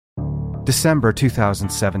December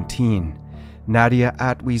 2017. Nadia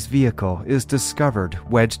Atwee's vehicle is discovered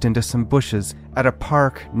wedged into some bushes at a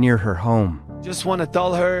park near her home. Just want to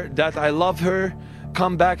tell her that I love her.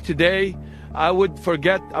 Come back today. I would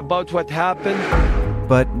forget about what happened.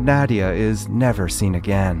 But Nadia is never seen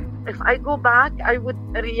again. If I go back, I would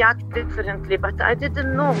react differently, but I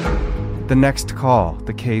didn't know. The Next Call,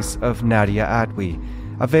 the case of Nadia Atwee.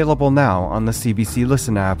 Available now on the CBC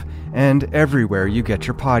Listen app and everywhere you get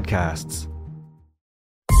your podcasts.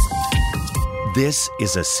 This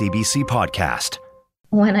is a CBC podcast.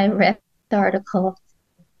 When I read the article,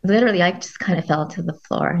 literally I just kind of fell to the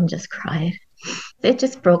floor and just cried. It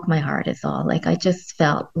just broke my heart is all. Like I just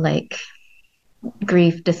felt like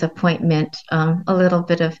grief, disappointment, a little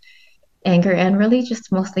bit of anger, and really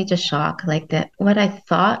just mostly just shock. Like that what I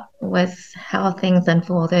thought was how things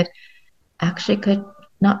unfolded actually could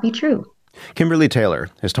not be true. Kimberly Taylor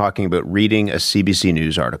is talking about reading a CBC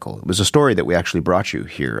News article. It was a story that we actually brought you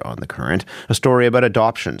here on The Current, a story about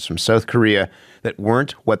adoptions from South Korea that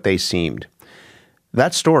weren't what they seemed.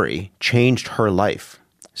 That story changed her life.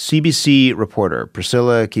 CBC reporter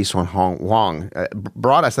Priscilla Ki-Swan-Wong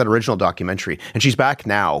brought us that original documentary, and she's back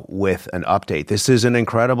now with an update. This is an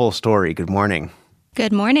incredible story. Good morning.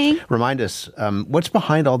 Good morning. Remind us, what's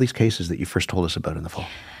behind all these cases that you first told us about in the fall?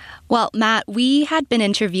 Well, Matt, we had been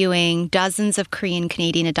interviewing dozens of Korean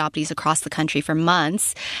Canadian adoptees across the country for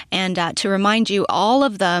months. And to remind you, all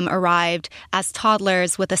of them arrived as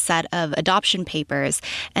toddlers with a set of adoption papers.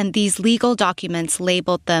 And these legal documents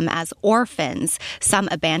labeled them as orphans, some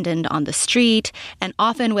abandoned on the street, and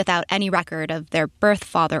often without any record of their birth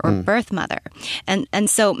father or birth mother. And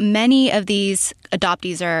so many of these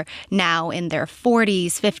adoptees are now in their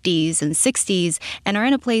 40s, 50s, and 60s, and are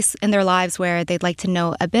in a place in their lives where they'd like to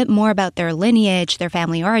know a bit more about their lineage, their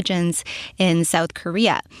family origins in South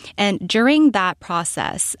Korea. And during that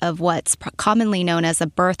process of what's commonly known as a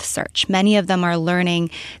birth search, many of them are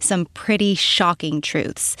learning some pretty shocking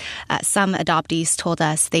truths. Some adoptees told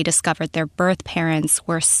us they discovered their birth parents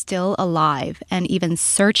were still alive and even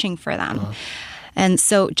searching for them. And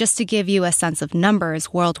so just to give you a sense of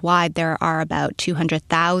numbers, worldwide there are about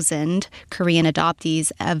 200,000 Korean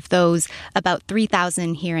adoptees. Of those, about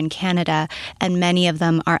 3,000 here in Canada, and many of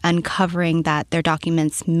them are uncovering that their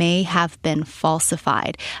documents may have been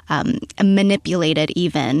falsified, manipulated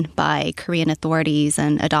even by Korean authorities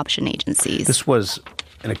and adoption agencies. This was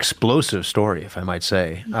an explosive story, if I might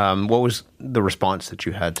say. What was the response that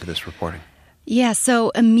you had to this reporting? Yeah,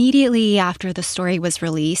 so immediately after the story was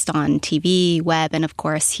released on TV, web, and of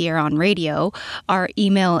course here on radio, our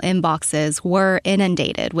email inboxes were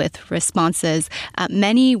inundated with responses.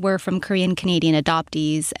 Many were from Korean Canadian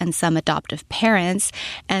adoptees and some adoptive parents.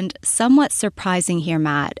 And somewhat surprising here,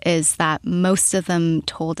 Matt, is that most of them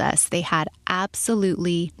told us they had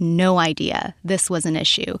absolutely no idea this was an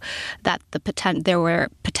issue, that there were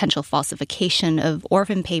potential falsification of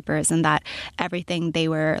orphan papers, and that everything they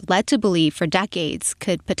were led to believe for decades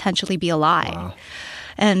could potentially be a lie. Wow.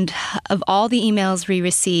 And of all the emails we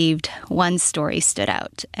received, one story stood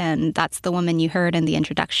out, and that's the woman you heard in the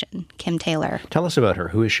introduction, Kim Taylor. Tell us about her.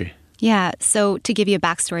 Who is she? Yeah, so to give you a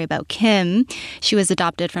backstory about Kim, she was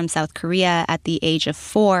adopted from South Korea at the age of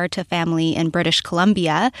 4 to family in British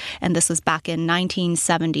Columbia, and this was back in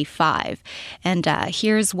 1975. And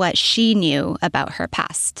here's what she knew about her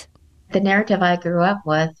past. The narrative I grew up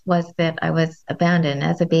with was that I was abandoned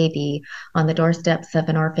as a baby on the doorsteps of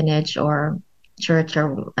an orphanage or church,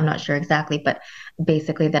 or I'm not sure exactly, but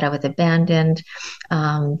basically that I was abandoned,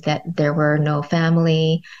 that there were no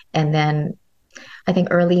family. And then I think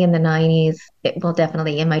early in the 90s,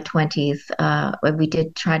 definitely in my 20s, we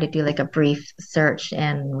did try to do like a brief search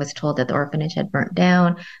and was told that the orphanage had burnt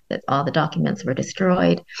down, that all the documents were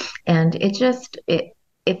destroyed. And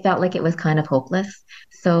it felt like it was kind of hopeless.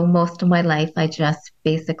 So most of my life, I just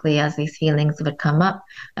basically, as these feelings would come up,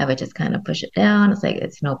 I would just kind of push it down. It's like,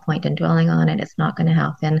 it's no point in dwelling on it. It's not going to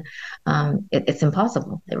happen. It's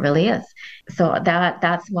impossible. It really is. So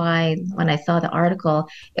that's why when I saw the article,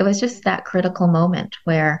 it was just that critical moment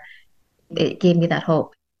where it gave me that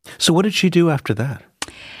hope. So what did she do after that?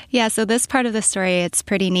 Yeah, so this part of the story, it's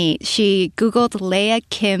pretty neat. She Googled Leah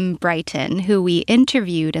Kim Brighton, who we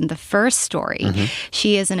interviewed in the first story. Mm-hmm.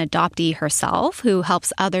 She is an adoptee herself who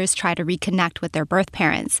helps others try to reconnect with their birth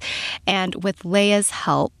parents. And with Leah's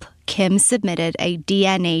help, Kim submitted a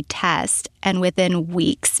DNA test, and within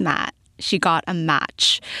weeks, Matt, she got a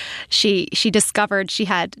match. She discovered she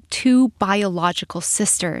had 2 biological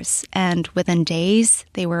sisters, and within days,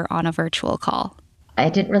 they were on a virtual call. I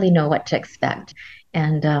didn't really know what to expect.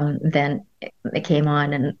 And then it came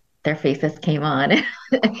on, and their faces came on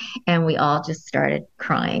and we all just started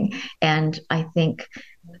crying. And I think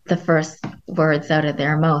the first words out of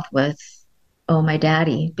their mouth was, "Oh, my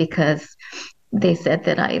daddy," because they said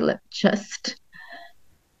that I looked just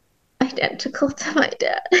identical to my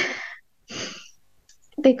dad.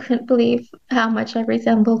 They couldn't believe how much I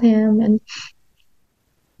resembled him, and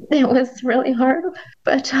it was really hard,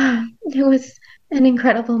 but it was an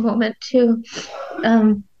incredible moment too.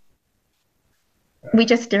 We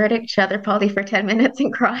just stared at each other probably for 10 minutes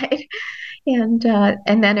and cried. And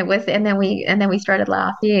then we started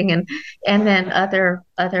laughing, and then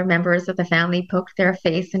other members of the family poked their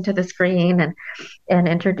face into the screen and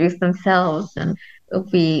introduced themselves, and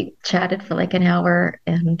we chatted for like an hour,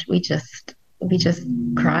 and we just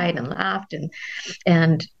cried and laughed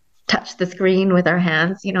and touched the screen with our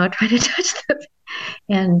hands, trying to touch this.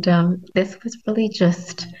 And this was really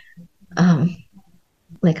just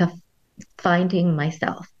like a finding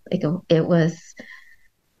myself. Like it was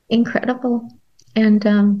incredible.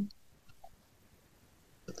 And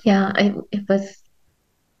it was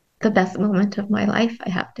the best moment of my life, I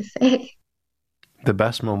have to say. The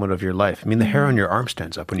best moment of your life. I mean, the hair on your arm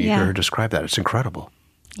stands up when you hear her describe that. It's incredible.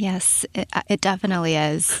 Yes, it definitely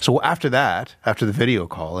is. So after that, after the video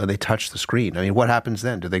call and they touch the screen, I mean, what happens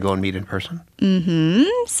then? Do they go and meet in person? Mm-hmm.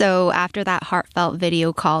 So after that heartfelt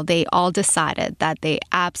video call, they all decided that they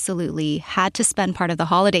absolutely had to spend part of the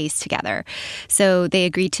holidays together. So they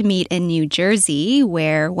agreed to meet in New Jersey,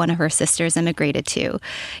 where one of her sisters immigrated to.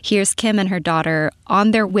 Here's Kim and her daughter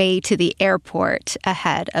on their way to the airport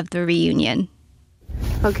ahead of the reunion.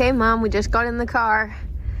 Okay, Mom, we just got in the car.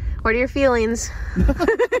 What are your feelings? Are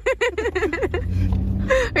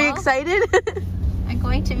you excited? I'm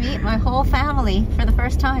going to meet my whole family for the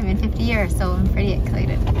first time in 50 years, so I'm pretty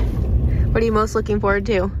excited. What are you most looking forward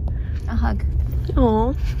to? A hug.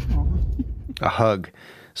 Oh. A hug.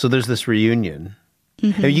 So there's this reunion.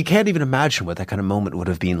 Mm-hmm. You can't even imagine what that kind of moment would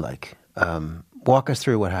have been like. Walk us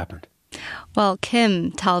through what happened. Well,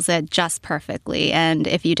 Kim tells it just perfectly. And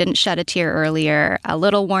if you didn't shed a tear earlier, a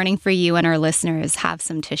little warning for you and our listeners, have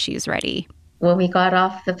some tissues ready. When we got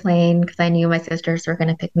off the plane, because I knew my sisters were going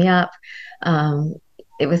to pick me up,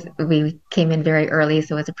 we came in very early,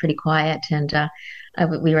 so it was pretty quiet. And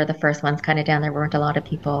we were the first ones kind of down. There weren't a lot of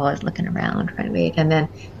people. I was looking around trying to wait. And then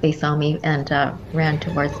they saw me and ran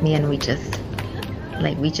towards me, and we just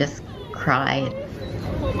cried.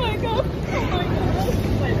 Oh my God.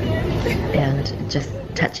 Oh my God. And just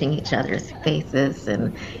touching each other's faces,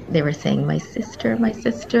 and they were saying, my sister,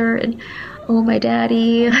 and oh, my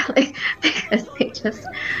daddy, because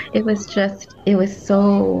it was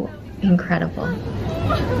so incredible.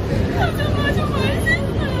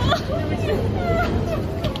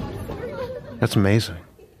 That's amazing.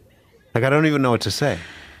 Like, I don't even know what to say.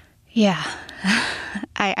 Yeah,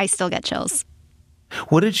 I still get chills.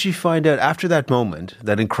 What did she find out after that moment,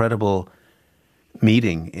 that incredible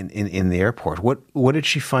meeting in the airport? What did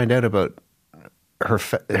she find out about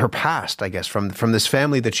her past, I guess, from this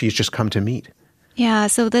family that she's just come to meet? Yeah,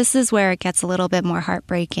 so this is where it gets a little bit more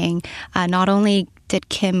heartbreaking. Not only did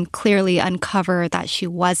Kim clearly uncover that she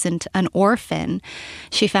wasn't an orphan,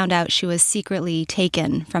 she found out she was secretly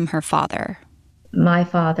taken from her father. My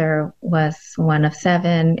father was one of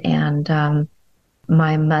 7, and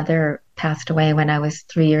my mother passed away when I was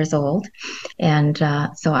 3 years old. And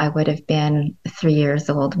so I would have been 3 years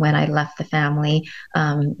old when I left the family.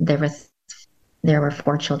 There were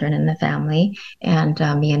 4 children in the family, and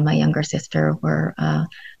me and my younger sister were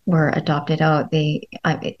adopted out.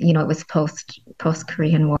 It was post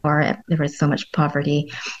Korean War. There was so much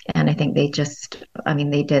poverty, and I think they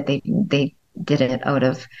did it out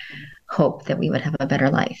of hope that we would have a better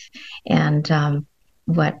life. And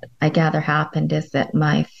what I gather happened is that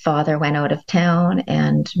my father went out of town,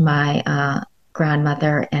 and my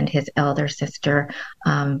grandmother and his elder sister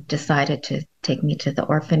decided to take me to the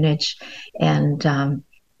orphanage. And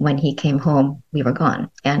when he came home, we were gone,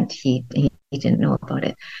 and he didn't know about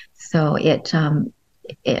it. So it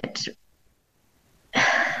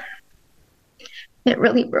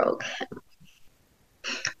really broke him.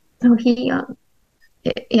 So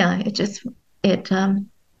it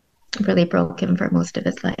really broke him for most of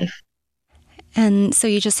his life. And so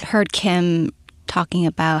you just heard Kim talking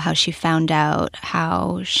about how she found out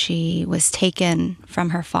how she was taken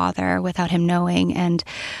from her father without him knowing. And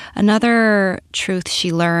another truth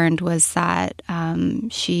she learned was that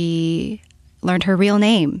she learned her real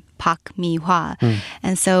name, Pak Mi-hwa.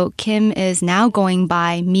 And so Kim is now going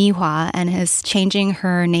by Mi-hwa and is changing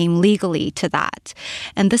her name legally to that.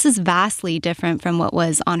 And this is vastly different from what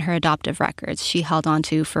was on her adoptive records she held on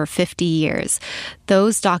to for 50 years.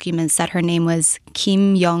 Those documents said her name was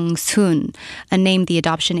Kim Young-soon, a name the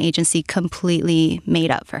adoption agency completely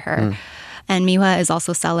made up for her. And Mi-hwa is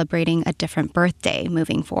also celebrating a different birthday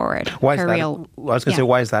moving forward. Why is that? I was going to say,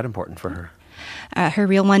 why is that important for her? Her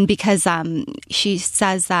real one, because she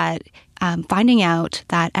says that finding out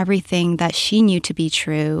that everything that she knew to be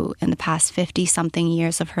true in the past 50-something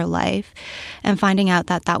years of her life, and finding out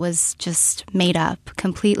that that was just made up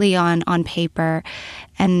completely on paper,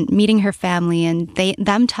 and meeting her family and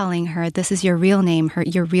them telling her, this is your real name,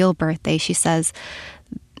 your real birthday, she says,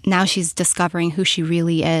 now she's discovering who she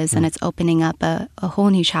really is, and it's opening up a whole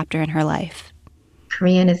new chapter in her life.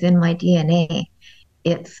 Korean is in my DNA.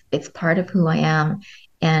 It's part of who I am,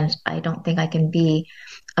 and I don't think I can be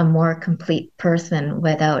a more complete person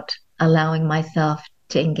without allowing myself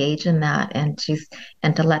to engage in that and to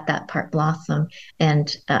let that part blossom.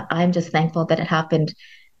 And I'm just thankful that it happened.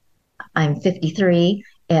 I'm 53,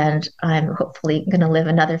 and I'm hopefully going to live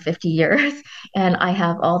another 50 years, and I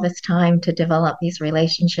have all this time to develop these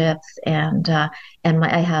relationships. And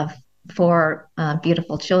I have 4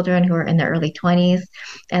 beautiful children who are in their early 20s,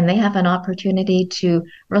 and they have an opportunity to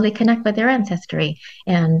really connect with their ancestry.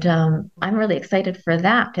 And I'm really excited for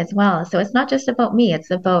that as well. So it's not just about me,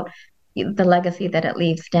 it's about the legacy that it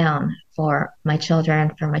leaves down for my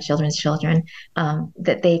children, for my children's children,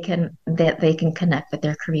 that they can connect with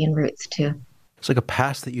their Korean roots too. It's like a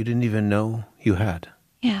past that you didn't even know you had.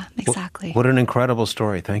 Yeah, exactly. What an incredible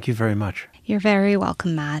story. Thank you very much. You're very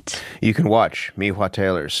welcome, Matt. You can watch Mi-hwa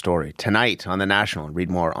Taylor's story tonight on The National and read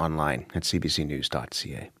more online at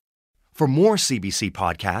cbcnews.ca. For more CBC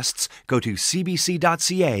podcasts, go to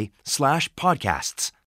cbc.ca/podcasts.